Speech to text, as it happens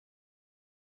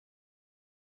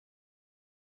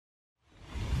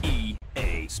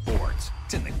sports.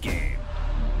 It's in the game.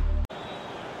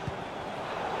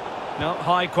 No,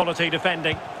 high quality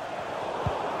defending.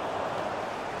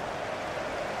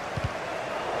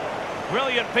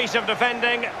 Brilliant piece of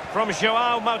defending from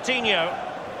João Moutinho.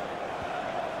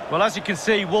 Well, as you can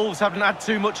see, Wolves haven't had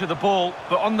too much of the ball,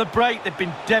 but on the break they've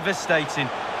been devastating.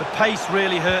 The pace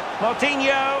really hurt.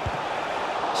 Moutinho,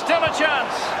 still a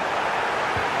chance.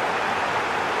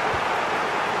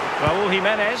 Raúl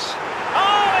Jimenez.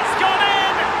 Oh, it's gone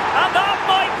in! And that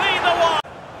might be the one!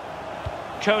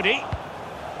 Cody.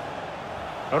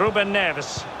 Ruben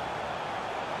Neves.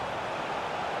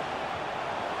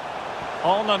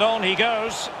 On and on he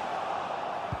goes.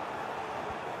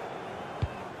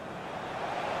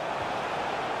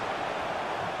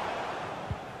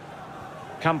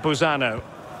 Campuzano.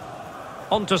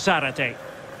 On to Sarate.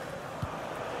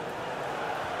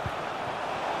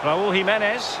 Raúl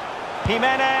Jimenez.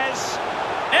 Jimenez.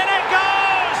 In it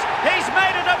goes! He's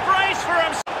made it a brace for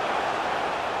himself.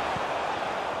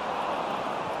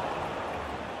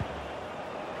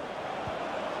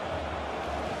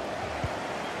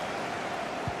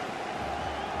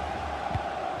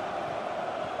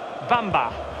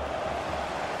 Bamba.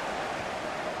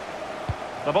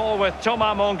 The ball with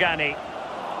Thomas Mongani.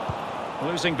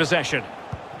 Losing possession.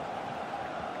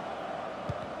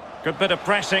 Good bit of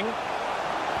pressing.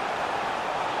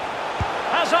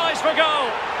 Has eyes for goal.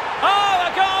 Oh,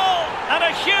 a goal! And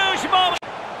a huge moment.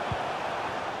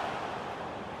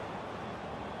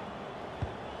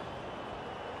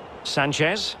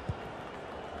 Sanchez.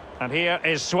 And here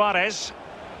is Suarez.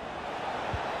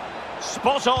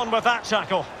 Spot on with that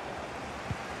tackle.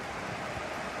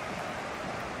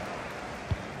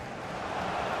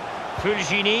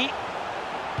 Fulgini.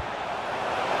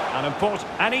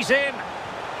 And he's in.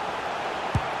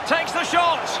 Takes the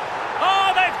shot.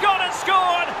 Oh, they've got it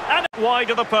scored. And wide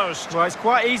of the post. Well, it's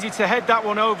quite easy to head that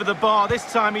one over the bar. This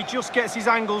time he just gets his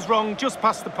angles wrong, just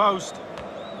past the post.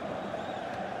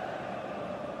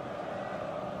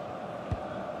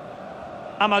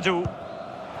 Amadou.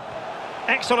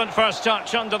 Excellent first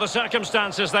touch under the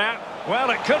circumstances there. Well,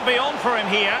 it could be on for him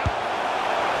here.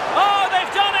 Oh,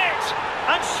 they've done it!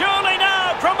 And surely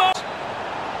now promote.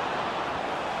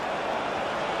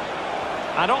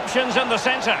 And options in the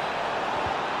centre.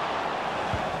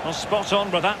 Well, spot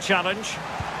on with that challenge.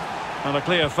 And a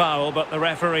clear foul, but the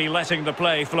referee letting the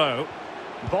play flow.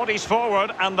 Bodies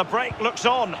forward and the break looks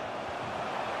on.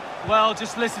 Well,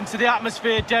 just listen to the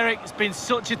atmosphere, Derek. It's been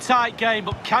such a tight game,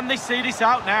 but can they see this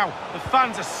out now? The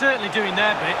fans are certainly doing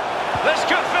their bit. This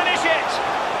could finish it.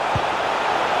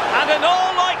 And in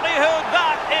all likelihood,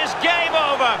 that is game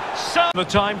over. So the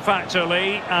time factor,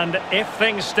 Lee, and if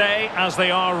things stay as they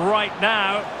are right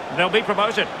now, they'll be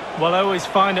promoted. Well, I always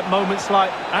find at moments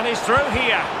like... And he's through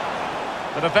here.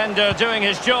 The defender doing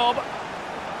his job.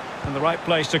 In the right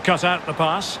place to cut out the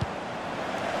pass.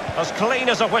 As clean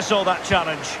as a whistle, that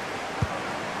challenge.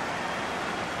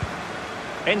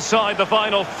 Inside the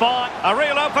final 5. A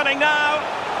real opening now.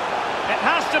 It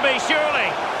has to be,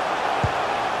 surely.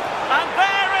 And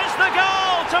there is the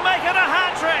goal to make it a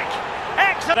hat-trick.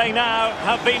 Excellent. They now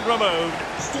have been removed.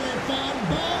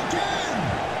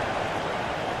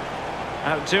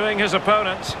 Outdoing his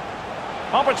opponent.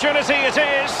 Opportunity it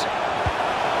is.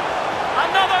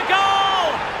 Another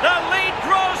goal! The lead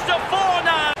grows to 4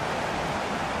 now.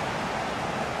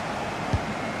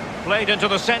 Played into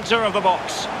the centre of the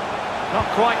box. Not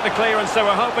quite the clearance they were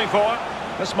hoping for.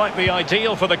 This might be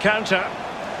ideal for the counter.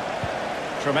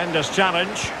 Tremendous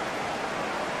challenge.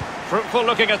 Fruitful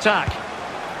looking attack.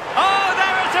 Oh,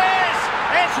 there it is!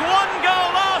 It's one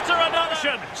goal after another.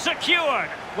 Secured.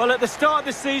 Well, at the start of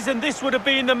the season, this would have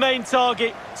been the main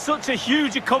target. Such a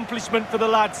huge accomplishment for the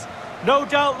lads. No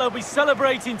doubt they'll be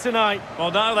celebrating tonight.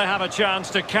 Well, now they have a chance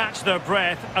to catch their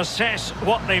breath, assess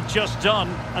what they've just done,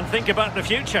 and think about the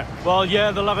future. Well,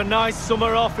 yeah, they'll have a nice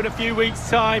summer off in a few weeks'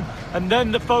 time, and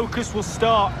then the focus will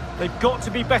start. They've got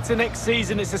to be better next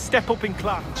season. It's a step up in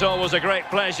class. It's always a great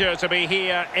pleasure to be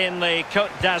here in the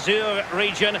Côte d'Azur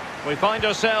region. We find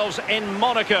ourselves in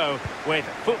Monaco with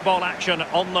football action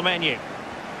on the menu.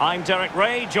 I'm Derek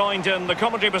Ray, joined in the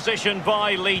commentary position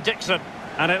by Lee Dixon.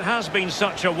 And it has been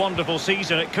such a wonderful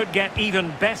season. It could get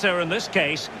even better in this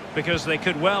case because they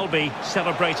could well be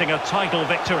celebrating a title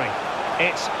victory.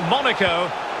 It's Monaco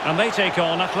and they take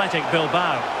on Athletic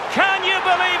Bilbao. Can you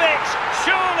believe it?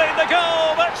 Surely the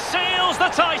goal that seals the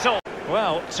title.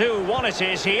 Well, 2-1 it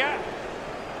is here.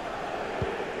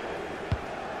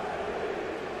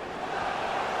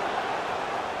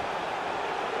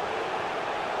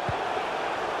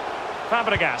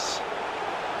 Fabregas.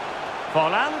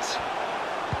 Volland.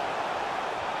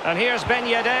 And here's Ben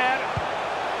Yedder.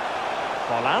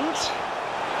 Holland.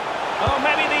 Oh,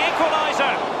 maybe the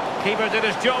equaliser. Keeper did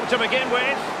his job to begin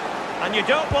with. And you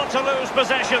don't want to lose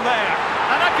possession there.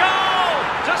 And a goal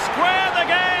to square the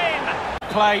game.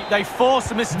 Play, they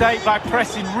force a mistake by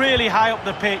pressing really high up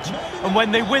the pitch. And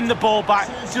when they win the ball back,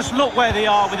 just look where they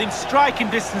are, within striking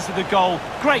distance of the goal.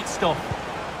 Great stuff.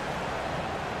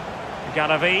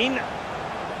 Garavine.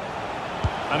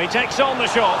 And he takes on the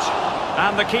shot.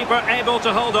 And the keeper able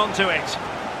to hold on to it.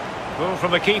 Goal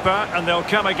from the keeper, and they'll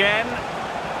come again.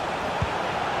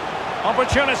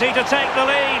 Opportunity to take the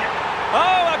lead.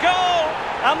 Oh, a goal!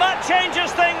 And that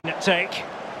changes things. Take.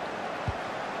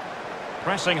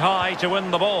 Pressing high to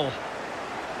win the ball.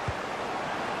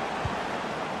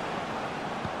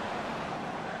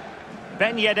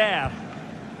 Ben Yedder.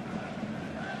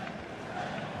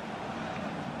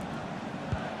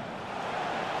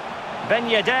 Ben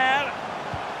Yedder.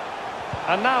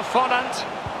 And now Fonant.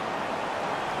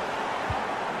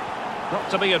 Not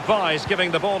to be advised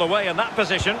giving the ball away in that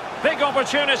position. Big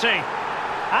opportunity.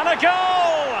 And a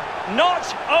goal!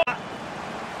 Not over.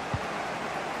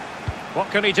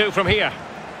 What can he do from here?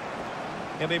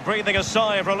 He'll be breathing a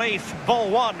sigh of relief. Ball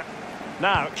one.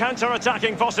 Now,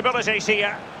 counter-attacking possibilities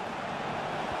here.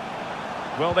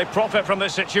 Will they profit from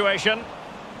this situation?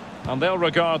 And they'll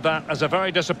regard that as a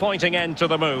very disappointing end to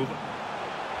the move.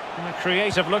 And a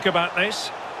creative look about this.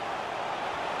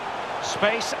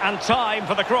 Space and time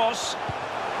for the cross.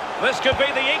 This could be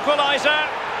the equaliser.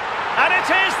 And it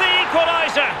is the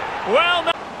equaliser. Well,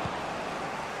 no.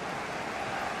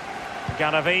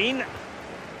 Garavine.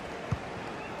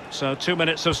 So 2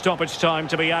 minutes of stoppage time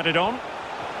to be added on.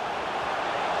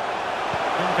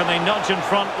 How can they nudge in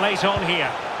front late on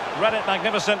here? Read it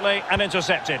magnificently and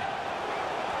intercepted.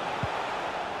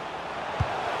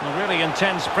 A really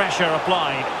intense pressure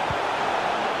applied.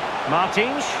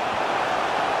 Martins.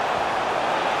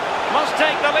 Must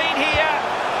take the lead here.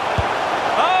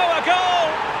 Oh, a goal!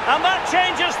 And that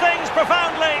changes things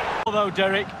profoundly. Although,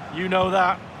 Derek, you know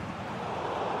that.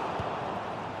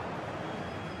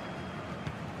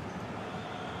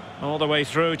 All the way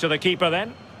through to the keeper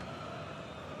then.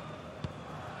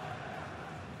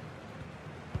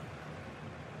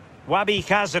 Wabi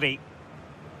Khazri.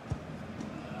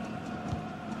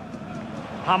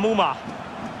 Hamouma.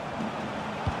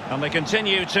 And they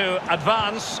continue to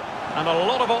advance. And a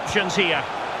lot of options here.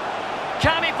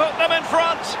 Can he put them in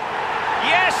front?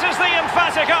 Yes is the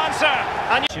emphatic answer.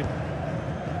 And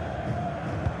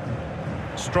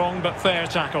strong but fair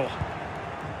tackle.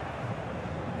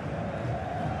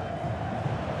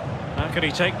 How can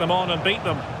he take them on and beat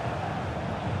them?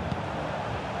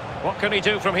 What can he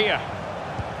do from here?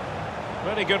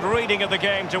 Really good reading of the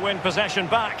game to win possession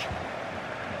back.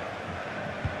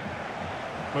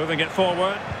 Moving it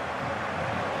forward.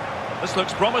 This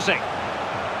looks promising.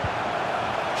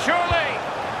 Surely.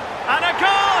 And a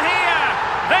goal here.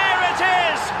 There it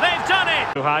is. They've done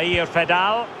it. Jair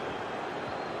Fedal.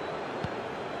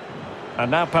 And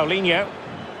now Paulinho.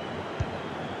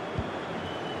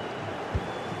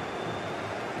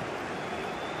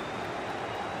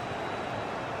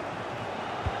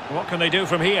 What can they do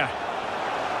from here?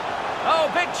 Oh,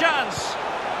 big chance.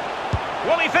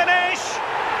 Will he finish?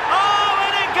 Oh,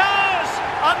 and it goes!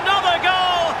 Another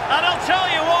goal! And I'll tell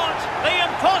you what, the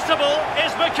impossible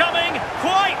is becoming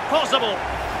quite possible.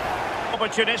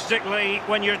 Opportunistically,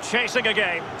 when you're chasing a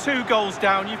game. 2 goals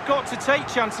down, you've got to take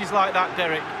chances like that,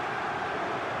 Derek.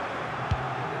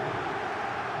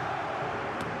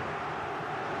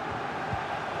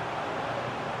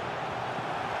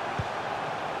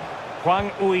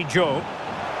 Hwang Ui-jo.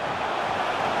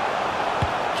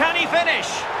 Can he finish?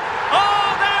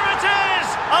 Oh, there it is!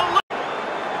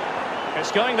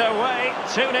 It's going their way,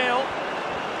 2-0.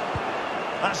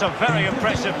 That's a very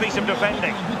impressive piece of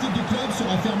defending.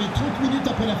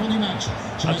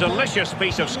 A delicious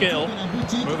piece of skill.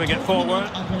 Moving it forward.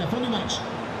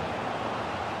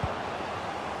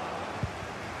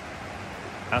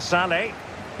 Asale.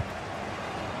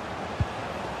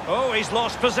 Oh, he's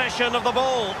lost possession of the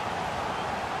ball.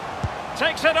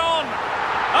 Takes it on.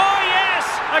 Oh, yes!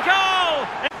 A goal!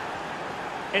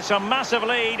 It's a massive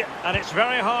lead, and it's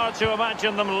very hard to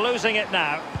imagine them losing it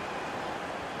now.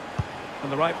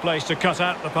 And the right place to cut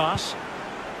out the pass.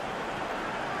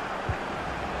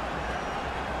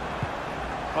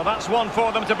 Well, that's one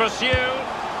for them to pursue.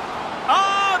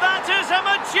 Oh, that is a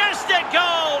majestic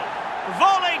goal!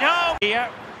 Volleyed home. Here.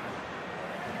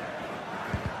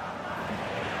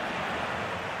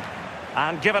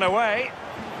 And given away.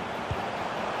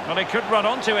 Well, he could run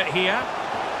onto it here.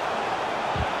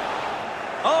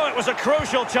 Oh, it was a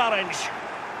crucial challenge.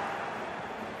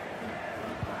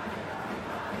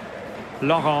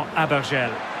 Laurent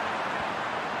Abergel.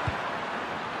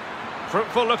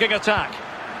 Fruitful looking attack.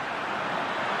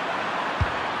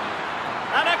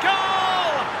 And a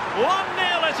goal!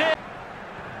 1-0 it is.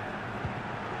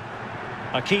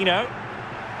 Aquino.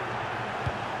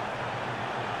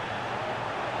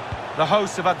 The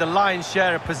hosts have had the lion's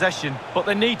share of possession, but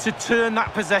they need to turn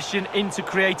that possession into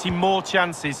creating more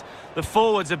chances. The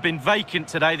forwards have been vacant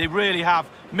today, they really have.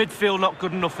 Midfield not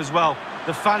good enough as well.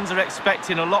 The fans are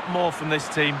expecting a lot more from this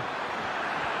team.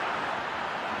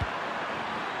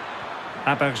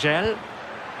 Abril.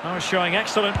 Oh, showing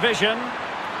excellent vision.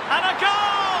 And a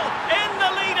goal! In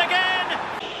the lead again!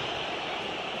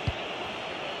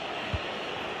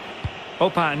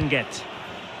 Opanget.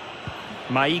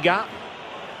 Maiga.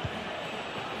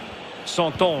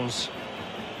 Santons.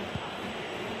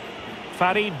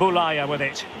 Farid Boulaya with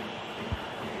it.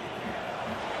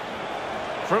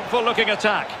 Fruitful looking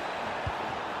attack.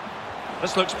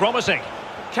 This looks promising.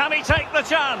 Can he take the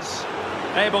chance?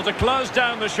 Able to close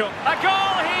down the shot. A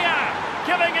goal here!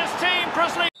 Giving his team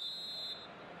Presley.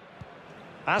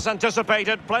 As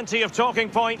anticipated, plenty of talking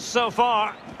points so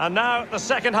far. And now the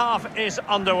second half is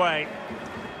underway.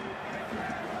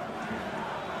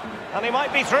 And he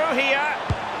might be through here.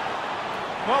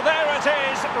 Well, there it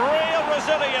is. Real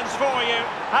resilience for you.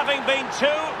 Having been two.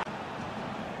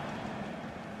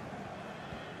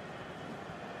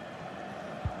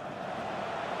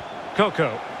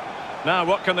 Coco. Now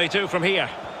what can they do from here?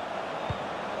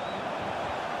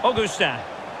 Augustin.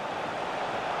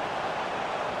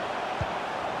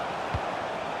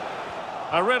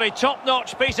 A really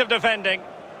top-notch piece of defending.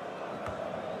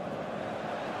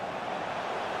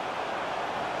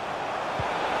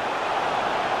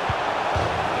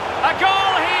 A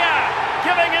goal here,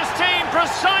 giving his team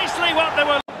precisely what they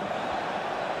were.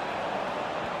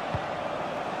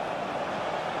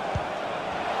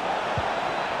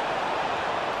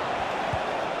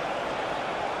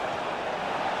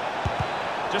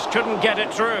 Just couldn't get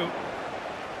it through.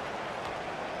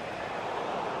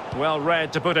 Well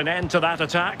read to put an end to that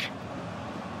attack.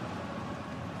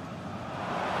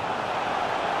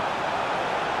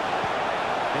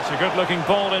 It's a good-looking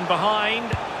ball in behind.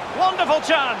 Wonderful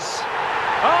chance.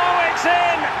 Oh, it's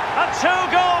in. A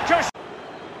two-goal cushion.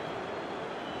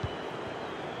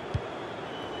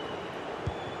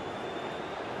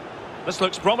 This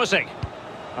looks promising.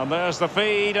 And there's the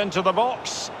feed into the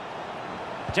box.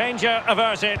 Danger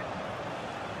averted.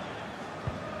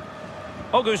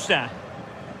 Augustin.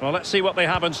 Well, let's see what they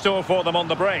have in store for them on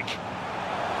the break.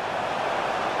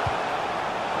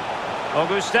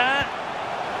 Augustin.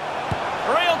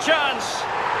 Real chance.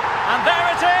 And there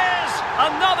it is.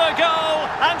 Another goal.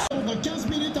 And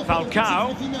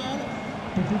Falcao.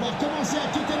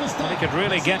 He could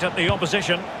really get at the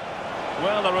opposition.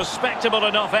 Well, a respectable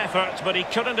enough effort, but he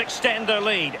couldn't extend their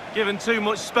lead. Given too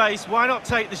much space, why not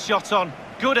take the shot on?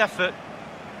 Good effort.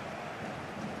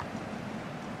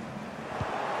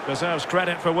 Deserves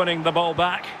credit for winning the ball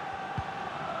back.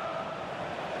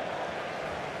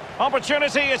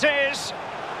 Opportunity it is.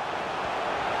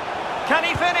 Can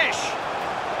he finish?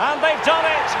 And they've done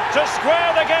it to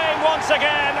square the game once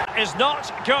again. Is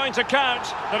not going to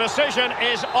count. The decision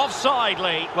is offside,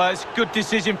 Lee. Well, it's a good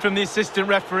decision from the assistant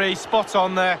referee. Spot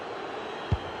on there.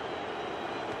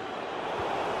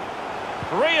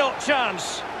 Real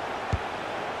chance.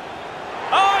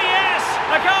 Oh, yes!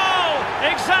 A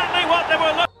goal! Exactly what they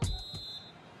were looking.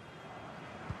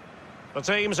 The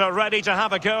teams are ready to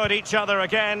have a go at each other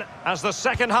again as the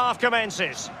second half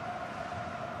commences.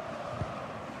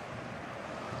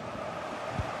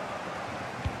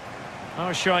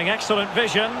 Oh, showing excellent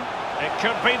vision. It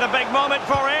could be the big moment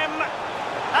for him.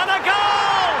 And a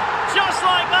goal! Just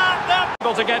like that, they're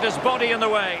able to get his body in the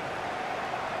way.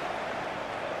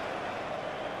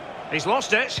 He's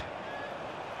lost it.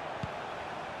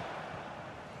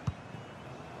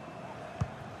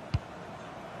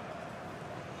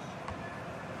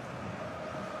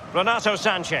 Renato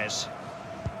Sanchez.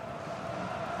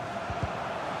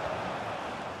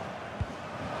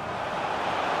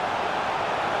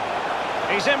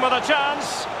 He's in with a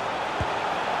chance.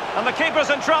 And the keeper's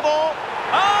in trouble.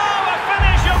 Oh!